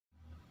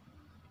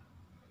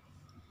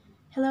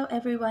Hello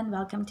everyone,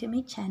 welcome to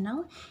my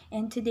channel,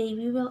 and today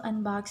we will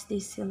unbox the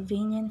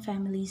Sylvanian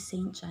Family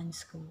St. John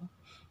School.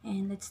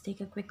 And let's take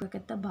a quick look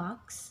at the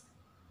box.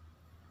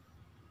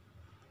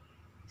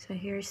 So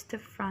here's the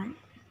front.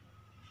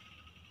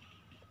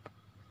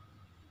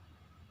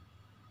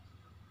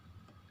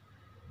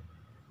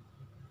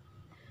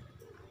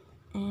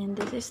 And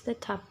this is the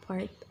top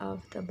part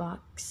of the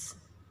box.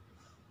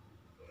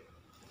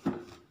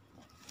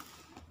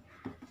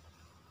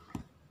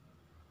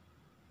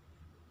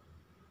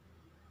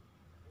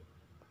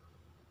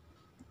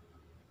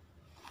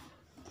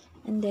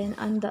 And then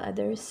on the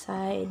other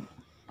side,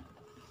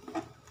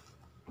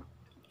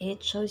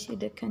 it shows you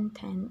the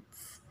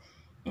contents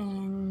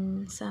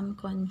and some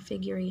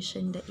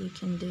configuration that you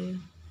can do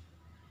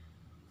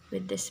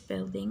with this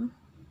building.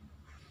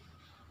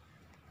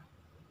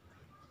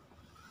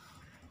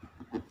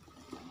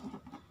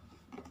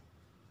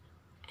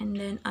 And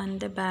then on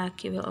the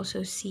back, you will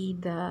also see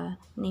the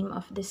name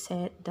of the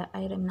set, the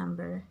item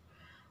number,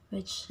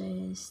 which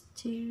is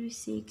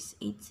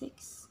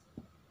 2686,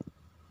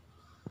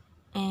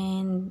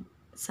 and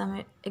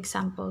some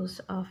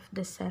examples of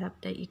the setup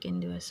that you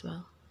can do as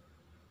well.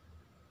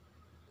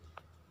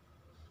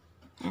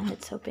 And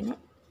let's open it.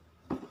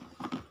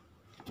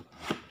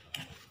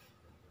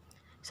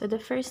 So the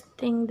first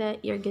thing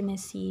that you're gonna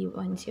see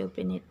once you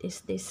open it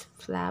is this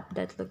flap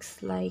that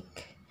looks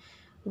like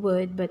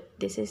wood, but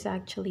this is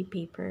actually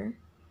paper.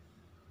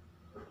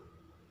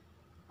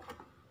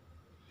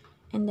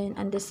 And then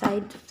on the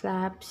side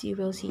flaps, you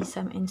will see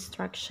some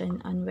instruction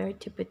on where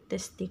to put the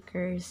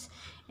stickers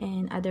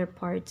and other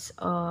parts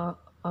of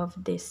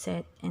this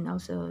set, and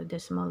also the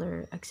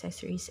smaller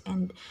accessories,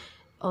 and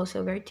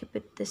also where to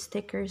put the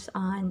stickers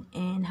on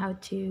and how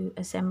to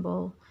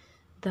assemble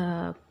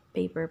the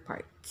paper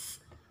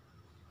parts.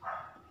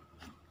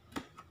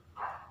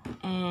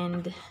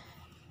 And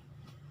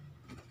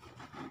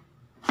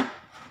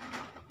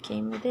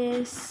came with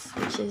this,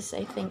 which is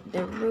I think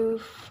the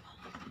roof.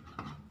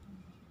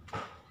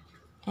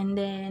 And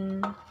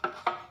then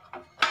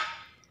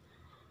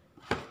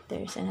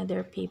there's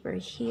another paper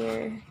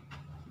here.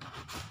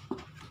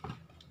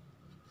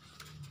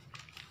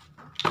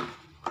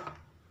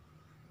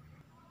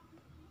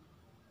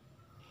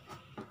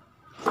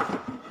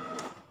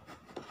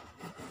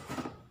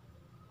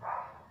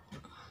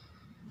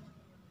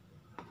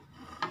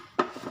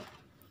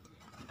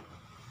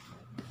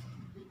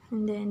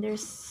 And then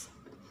there's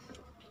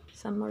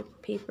some more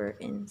paper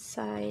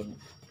inside.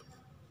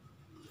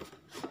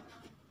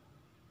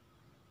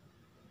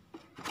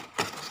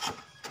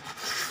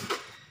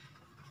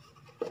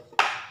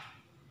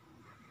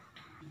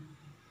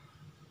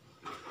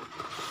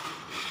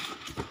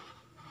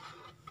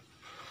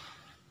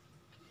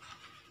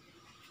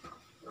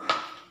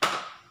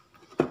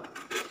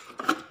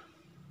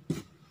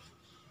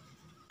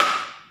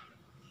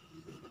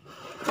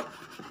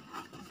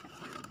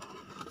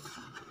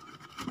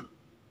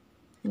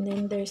 And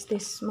then there's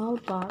this small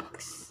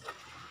box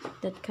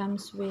that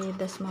comes with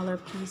the smaller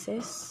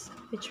pieces,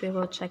 which we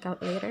will check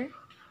out later.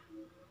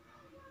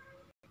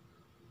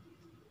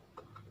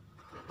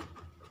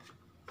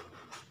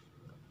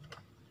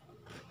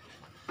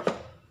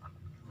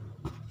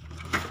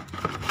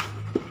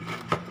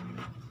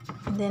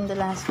 And then the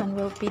last one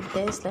will be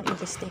this. Let me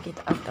just take it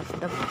out of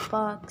the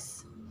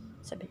box.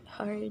 It's a bit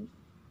hard.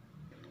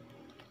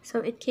 So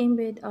it came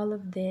with all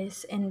of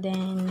this, and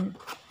then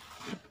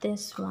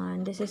this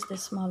one, this is the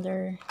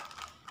smaller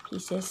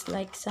pieces,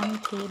 like some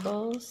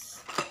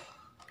tables.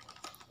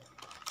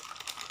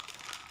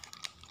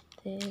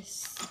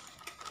 This,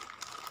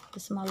 the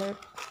smaller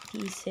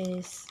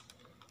pieces,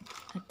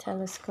 a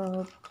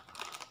telescope,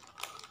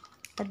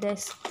 a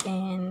desk,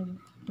 and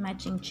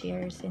matching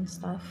chairs and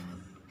stuff.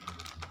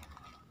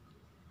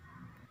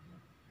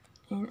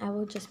 And I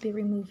will just be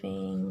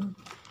removing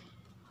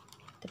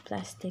the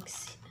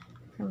plastics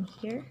from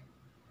here.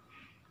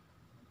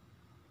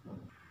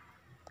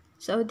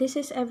 So this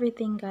is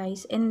everything,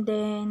 guys. And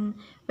then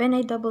when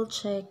I double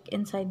check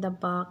inside the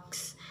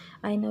box,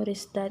 I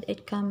noticed that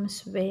it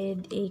comes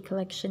with a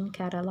collection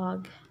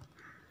catalog.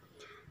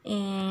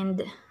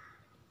 And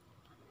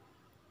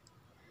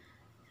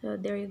so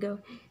there you go.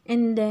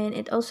 And then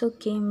it also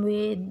came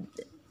with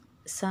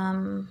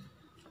some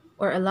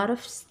or a lot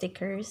of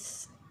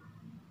stickers,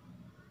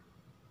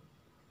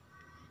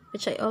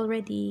 which I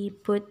already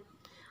put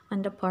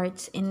on the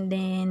parts, and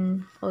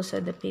then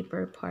also the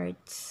paper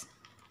parts.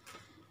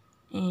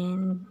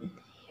 And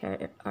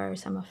here are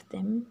some of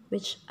them,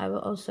 which I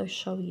will also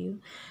show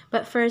you.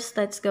 But first,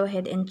 let's go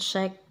ahead and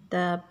check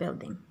the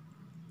building.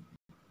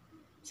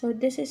 So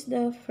this is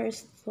the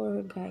first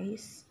floor,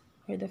 guys,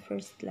 or the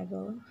first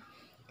level.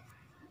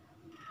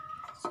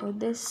 So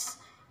this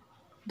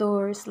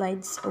door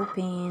slides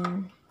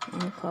open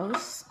and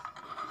close,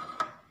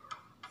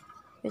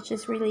 which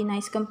is really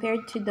nice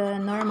compared to the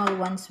normal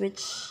ones,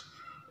 which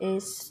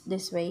is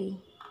this way.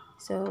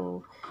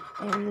 So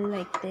I really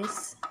like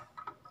this.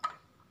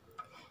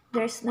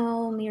 There's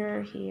no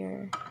mirror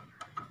here.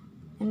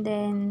 And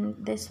then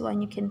this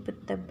one, you can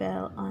put the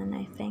bell on,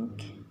 I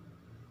think,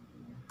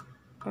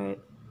 or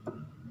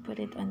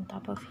it on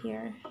top of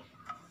here.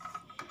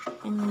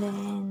 And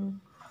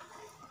then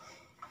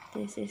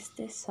this is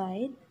the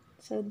side.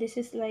 So this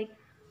is like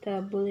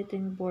the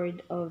bulletin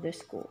board of the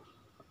school.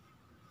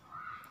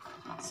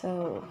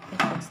 So it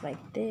looks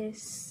like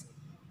this.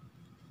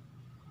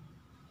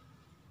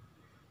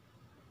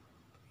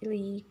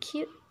 Really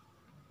cute.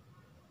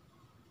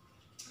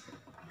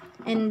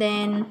 And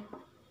then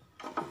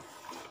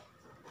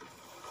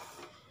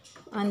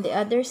on the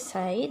other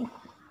side,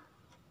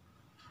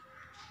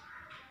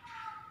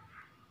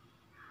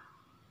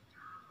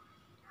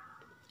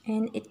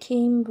 and it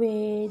came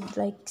with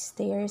like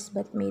stairs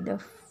but made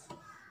of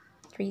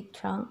tree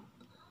trunk.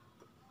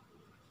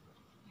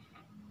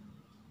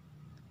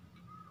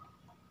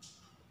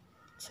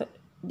 So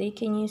they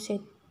can use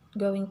it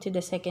going to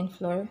the second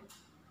floor.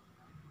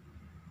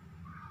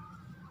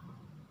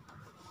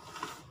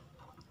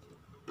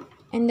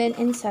 And then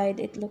inside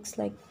it looks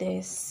like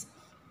this.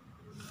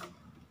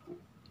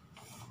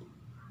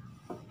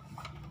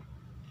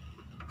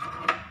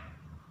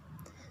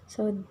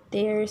 So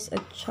there's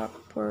a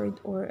chalkboard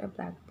or a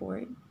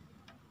blackboard.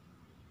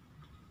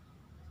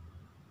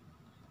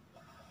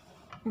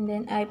 And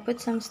then I put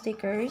some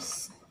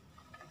stickers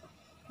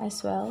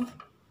as well.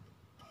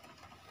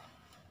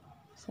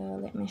 So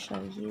let me show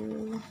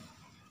you.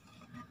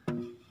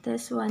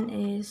 This one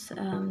is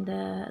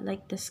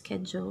the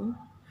schedule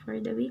for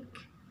the week.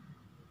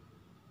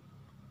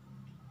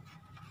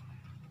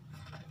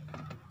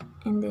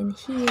 And then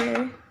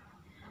here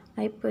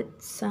I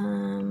put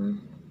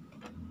some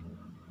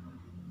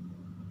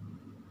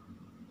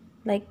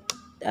like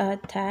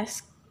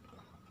task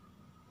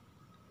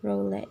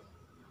roulette,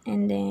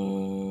 and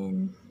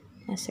then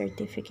a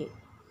certificate.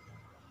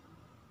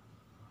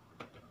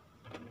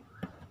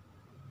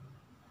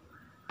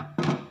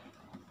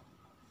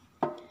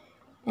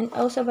 And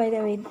also, by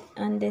the way,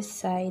 on this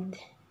side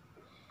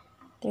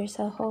there's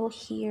a hole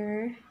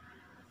here,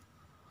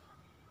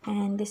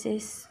 and this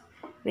is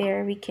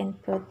where we can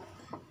put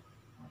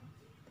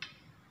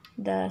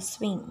the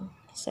swing.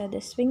 So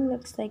the swing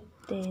looks like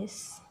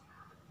this.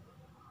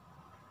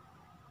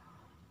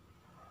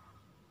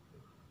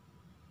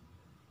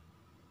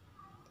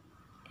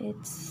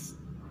 It's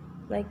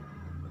like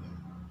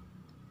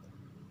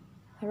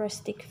a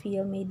rustic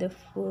feel made of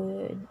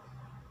wood.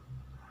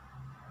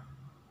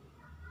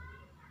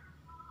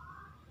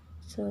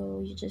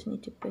 So you just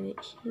need to put it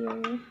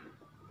here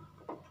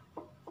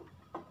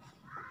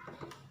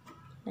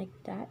like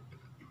that.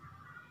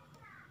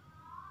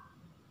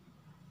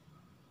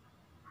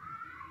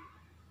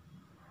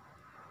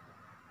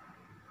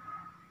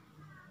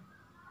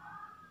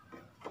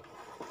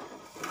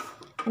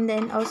 And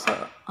then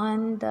also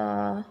on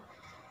the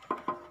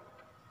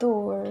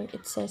door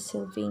it says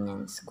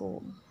Sylvanian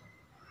School.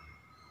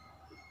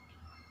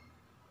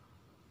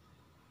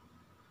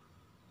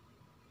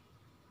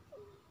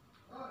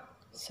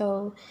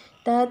 So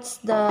that's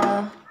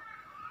the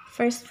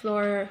first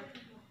floor,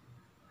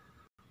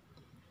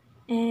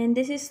 and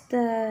this is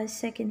the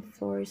second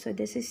floor. So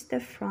this is the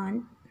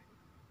front,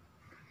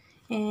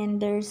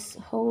 and there's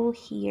a hole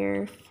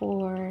here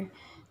for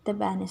the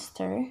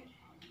banister.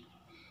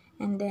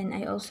 And then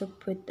I also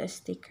put a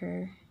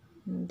sticker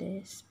in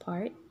this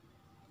part,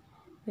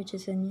 which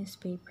is a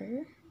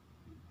newspaper.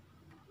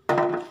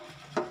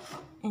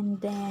 And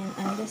then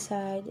on the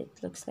side it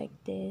looks like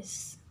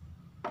this.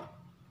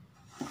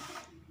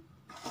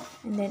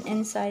 And then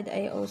inside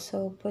I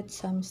also put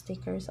some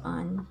stickers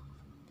on.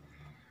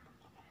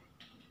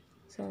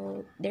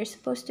 So there's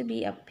supposed to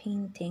be a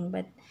painting,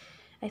 but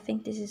I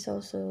think this is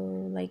also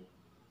like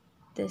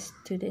the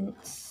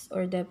students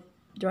or the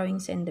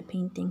drawings and the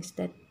paintings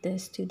that the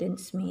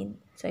students made.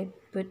 So I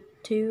put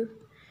 2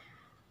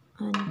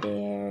 on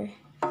there,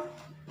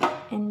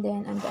 and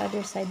then on the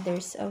other side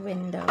there's a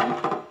window.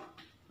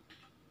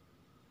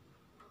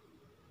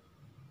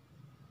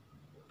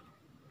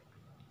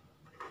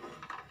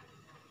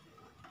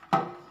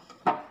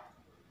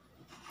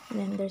 And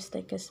then there's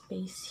like a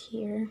space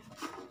here.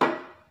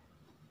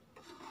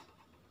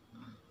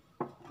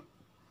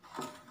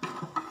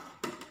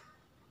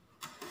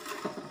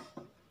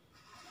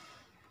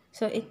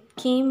 So it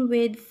came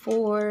with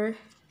 4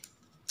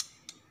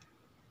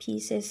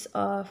 pieces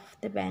of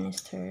the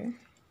banister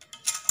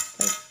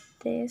like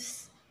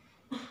this.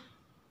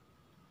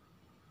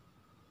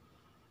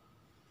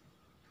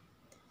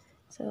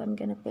 So I'm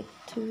gonna put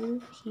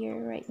 2 here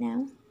right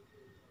now.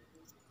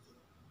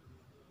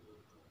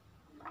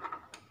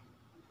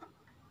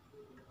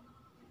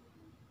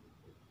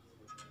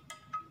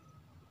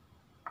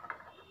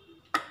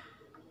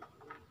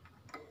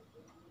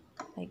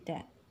 Like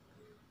that.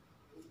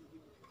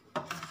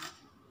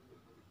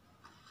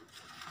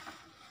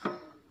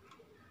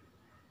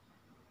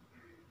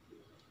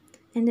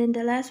 And then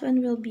the last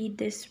one will be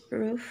this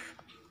roof.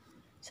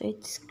 So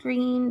it's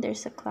green,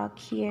 there's a clock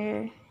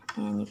here,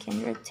 and you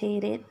can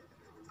rotate it.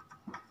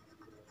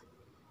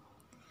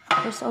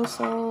 There's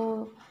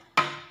also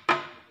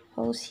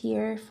holes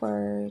here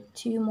for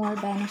 2 more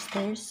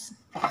banisters.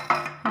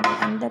 And then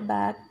on the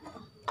back,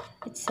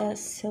 it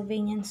says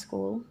Sylvanian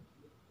School.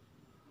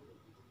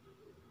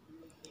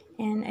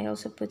 And I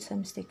also put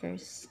some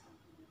stickers.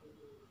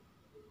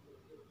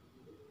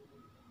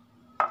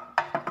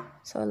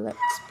 So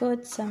let's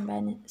put some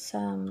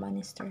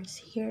banisters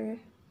here.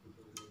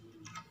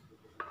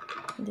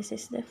 This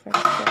is the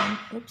first one.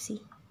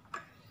 Oopsie.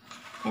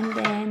 And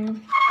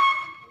then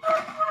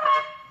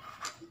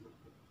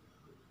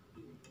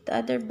the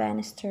other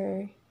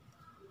banister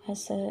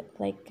has a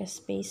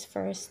space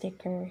for a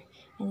sticker,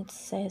 and it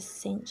says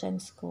St.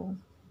 John's School.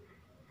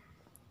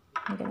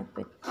 I'm gonna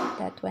put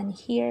that one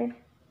here.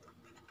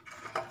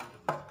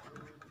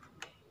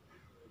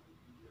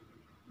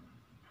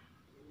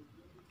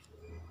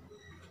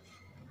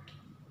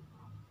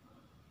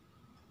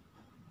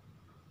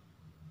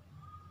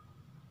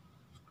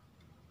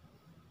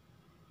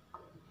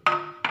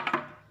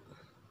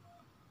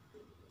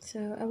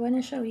 So I want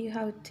to show you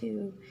how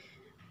to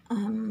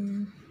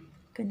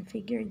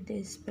configure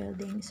this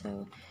building.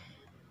 So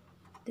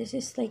this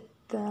is like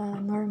the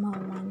normal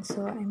one,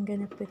 so I'm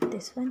gonna put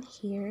this one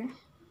here,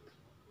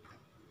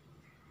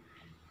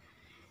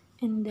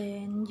 and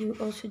then you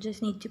also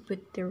just need to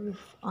put the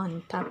roof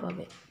on top of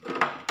it,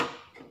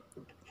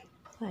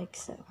 like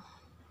so.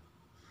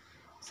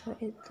 So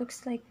it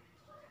looks like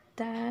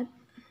that.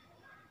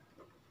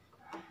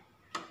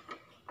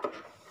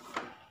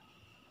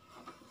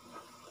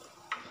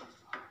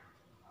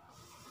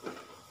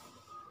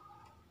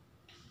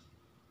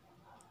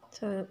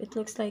 So it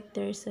looks like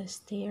there's a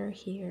stair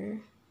here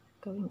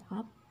going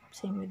up,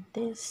 same with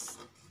this,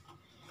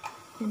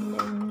 and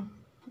then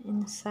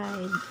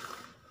inside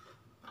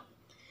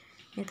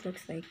it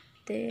looks like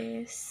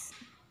this.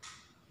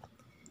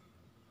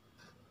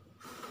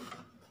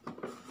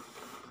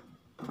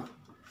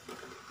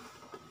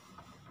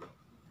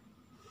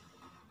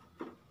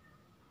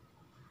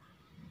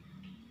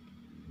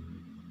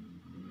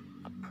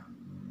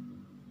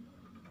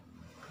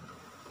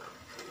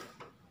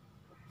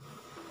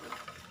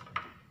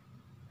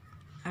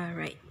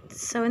 Alright,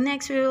 so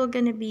next we will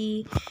gonna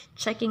be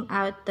checking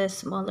out the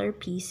smaller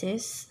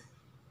pieces.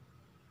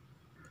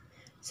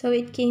 So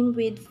it came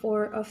with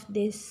 4 of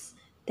this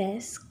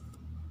desk,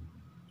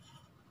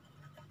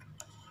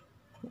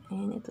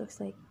 and it looks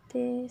like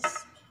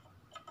this.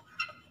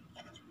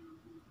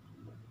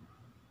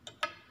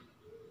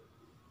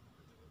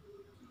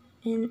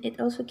 And it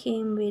also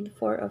came with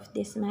 4 of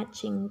these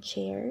matching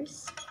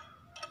chairs.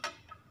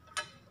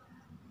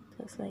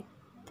 Looks like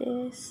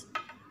this.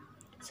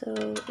 So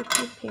if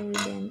you pair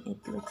them,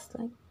 it looks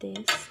like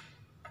this.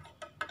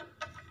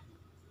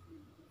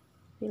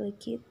 Really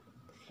cute.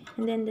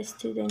 And then the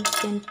students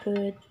can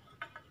put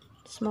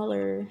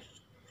smaller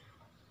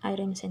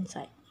items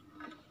inside.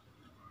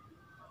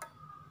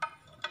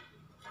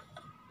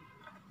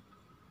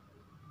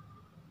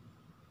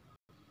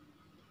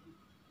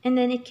 And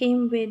then it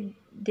came with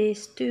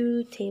these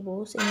 2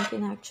 tables, and you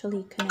can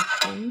actually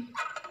connect them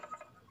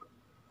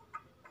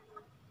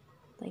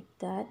like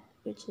that,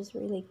 which is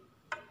really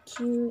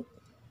cute.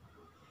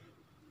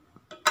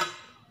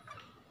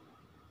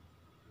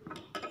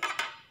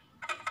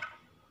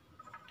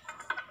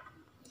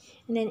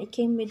 And then it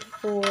came with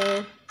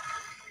 4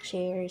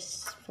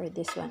 chairs for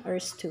this one, or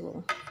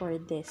stool for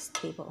this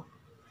table,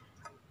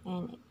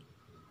 and it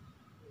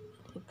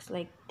looks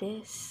like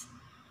this.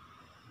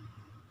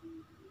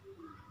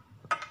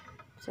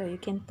 So you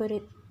can put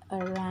it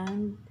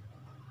around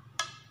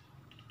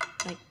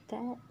like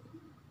that.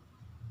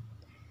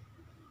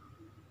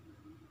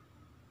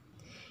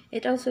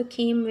 It also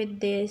came with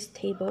this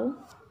table,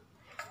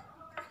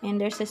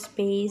 and there's a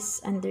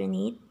space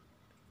underneath,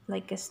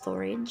 like a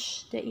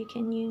storage that you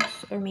can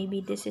use, or maybe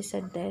this is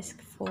a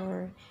desk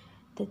for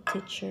the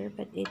teacher,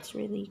 but it's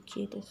really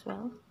cute as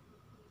well.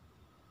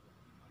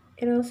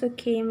 It also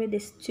came with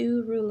these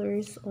 2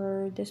 rulers,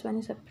 or this one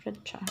is a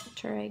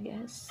protractor, I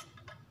guess.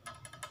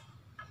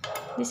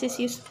 This is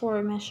used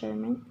for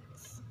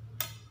measurements.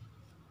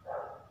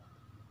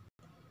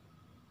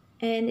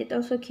 And it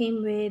also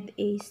came with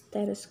a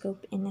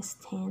stethoscope in a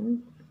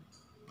stand.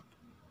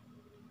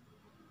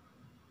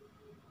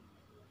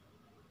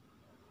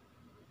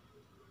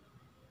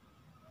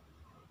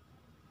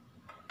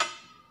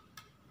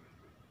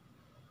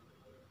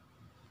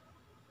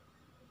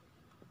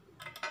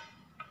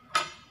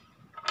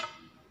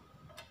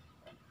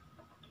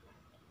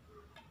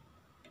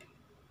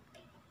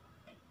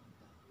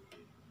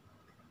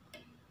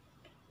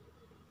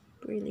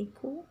 Really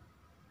cool.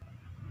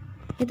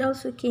 It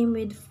also came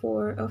with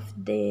 4 of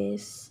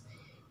these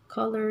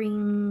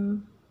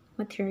coloring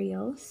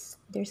materials.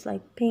 There's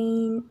like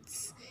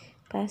paints,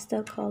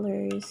 pastel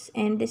colors,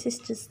 and this is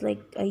just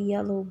like a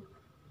yellow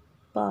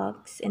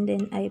box, and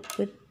then I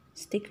put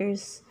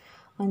stickers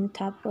on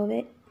top of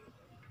it.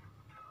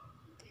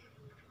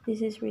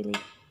 This is really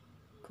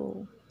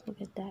cool.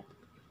 Look at that.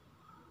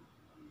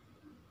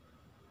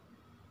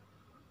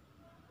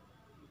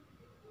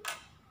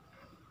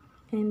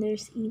 And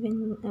there's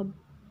even a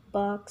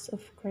box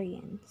of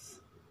crayons.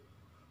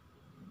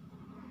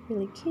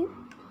 Really cute.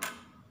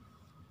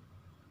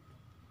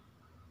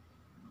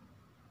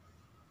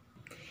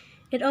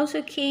 It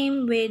also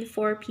came with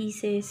 4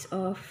 pieces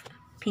of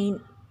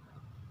paint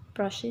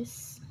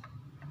brushes.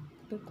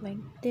 look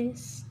like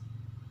this.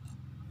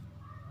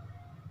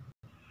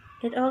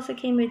 It also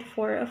came with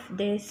 4 of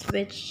this,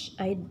 which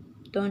I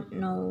don't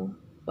know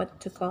what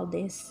to call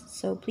this.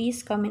 So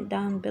please comment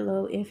down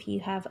below if you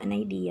have an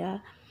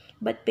idea.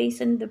 But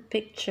based on the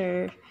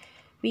picture,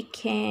 we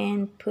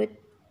can put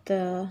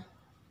the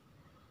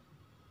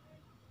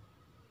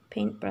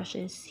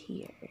paintbrushes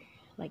here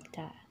like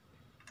that.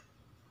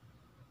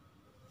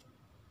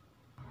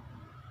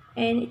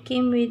 And it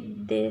came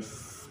with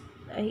this,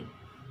 I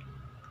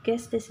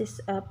guess this is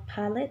a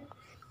palette,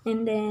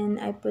 and then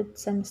I put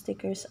some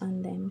stickers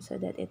on them so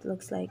that it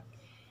looks like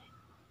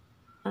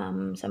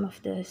some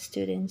of the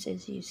students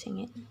is using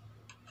it.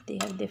 They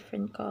have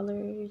different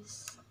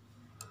colors,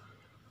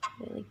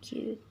 really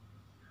cute.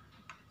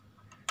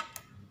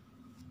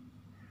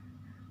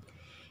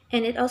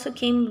 And it also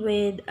came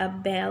with a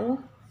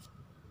bell,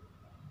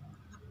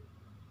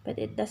 but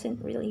it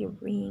doesn't really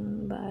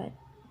ring, but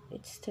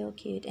it's still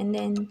cute. And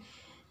then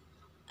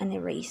an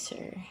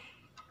eraser.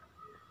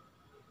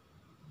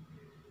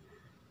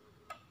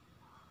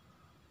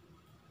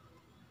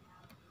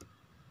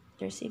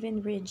 There's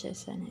even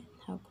ridges on it.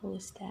 How cool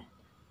is that?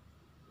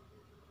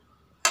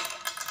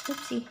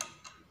 Oopsie.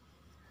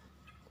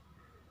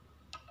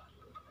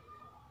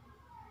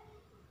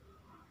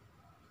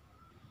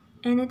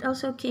 And it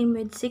also came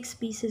with 6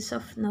 pieces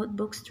of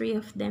notebooks. 3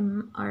 of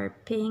them are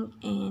pink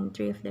and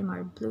 3 of them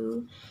are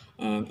blue.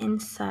 And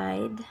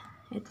inside,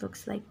 it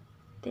looks like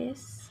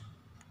this.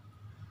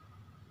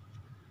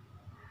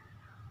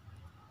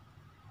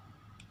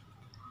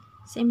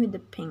 Same with the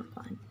pink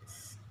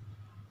ones.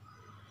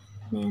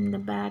 Then the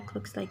back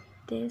looks like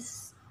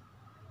this.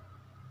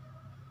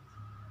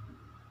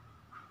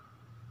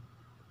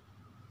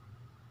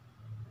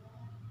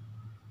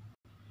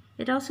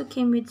 It also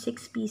came with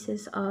 6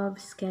 pieces of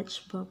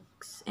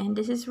sketchbooks, and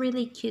this is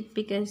really cute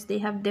because they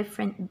have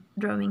different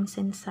drawings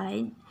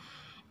inside.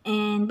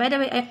 And by the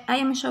way, I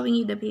am showing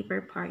you the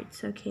paper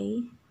parts,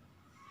 okay?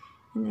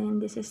 And then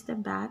this is the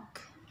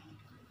back.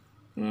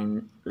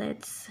 And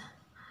let's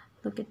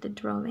look at the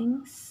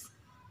drawings.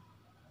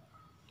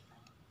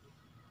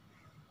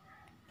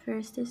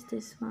 First is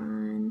this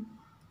one.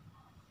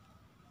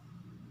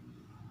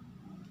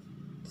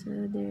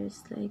 So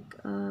there's like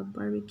a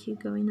barbecue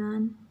going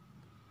on.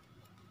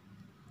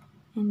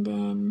 And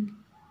then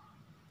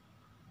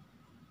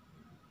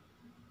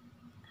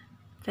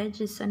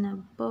veggies on a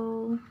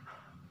bowl.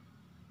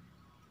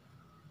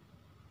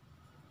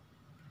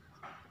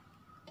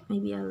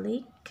 Maybe a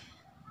lake.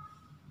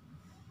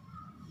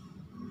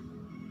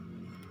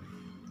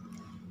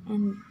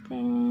 And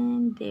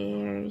then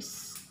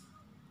there's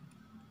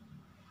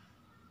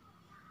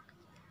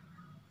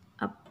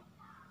a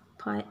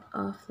pot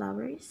of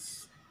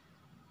flowers.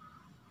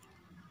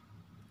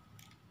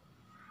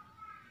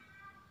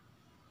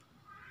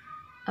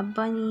 A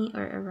bunny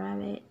or a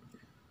rabbit.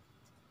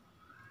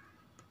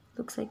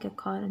 Looks like a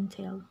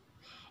cottontail.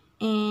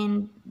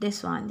 And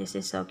this one, this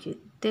is so cute.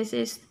 This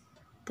is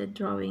the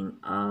drawing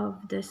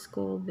of the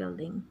school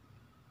building.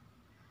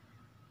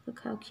 Look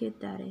how cute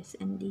that is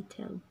and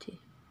detailed too.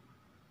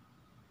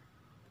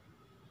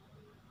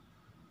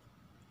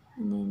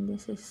 And then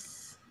this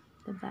is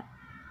the back.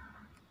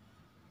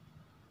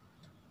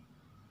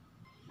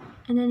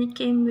 And then it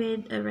came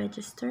with a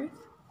register.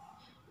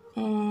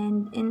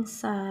 And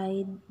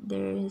inside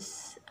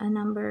there's a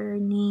number,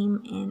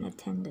 name, and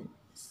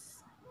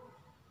attendance.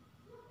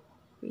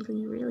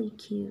 Really, really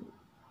cute.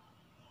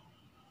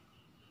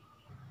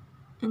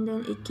 And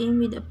then it came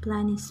with a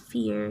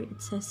planisphere,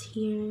 it says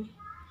here.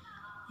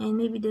 And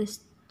maybe the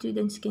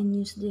students can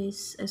use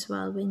this as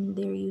well when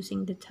they're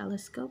using the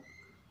telescope.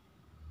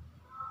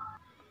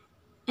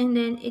 And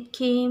then it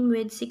came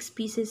with 6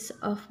 pieces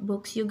of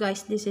books. You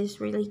guys, this is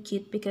really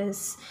cute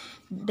because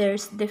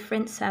there's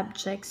different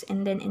subjects,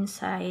 and then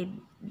inside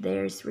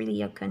there's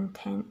really a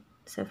content.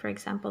 So for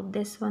example,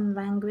 this one,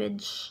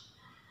 language.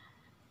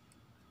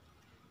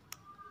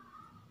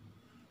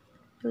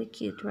 Really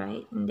cute,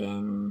 right? And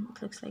then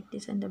it looks like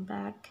this in the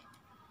back.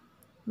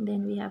 And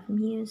then we have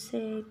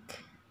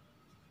music,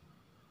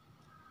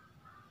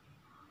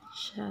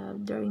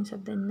 drawings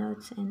of the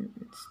notes and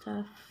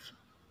stuff.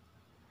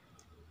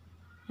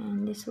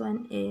 And this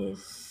one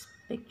is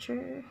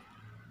picture.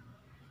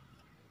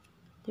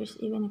 There's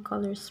even a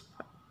color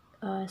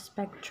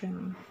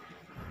spectrum.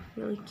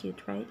 Really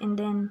cute, right? And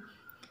then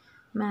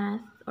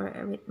math or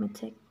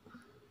arithmetic.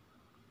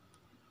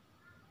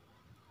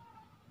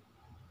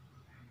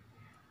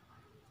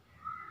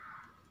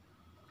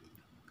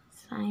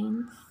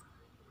 Science.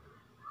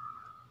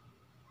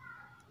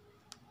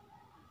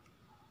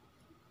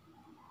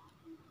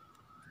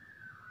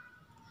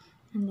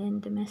 And then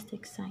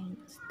domestic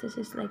science. This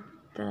is like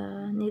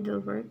the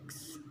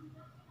needleworks.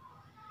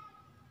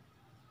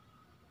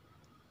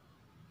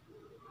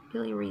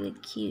 Really, really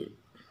cute.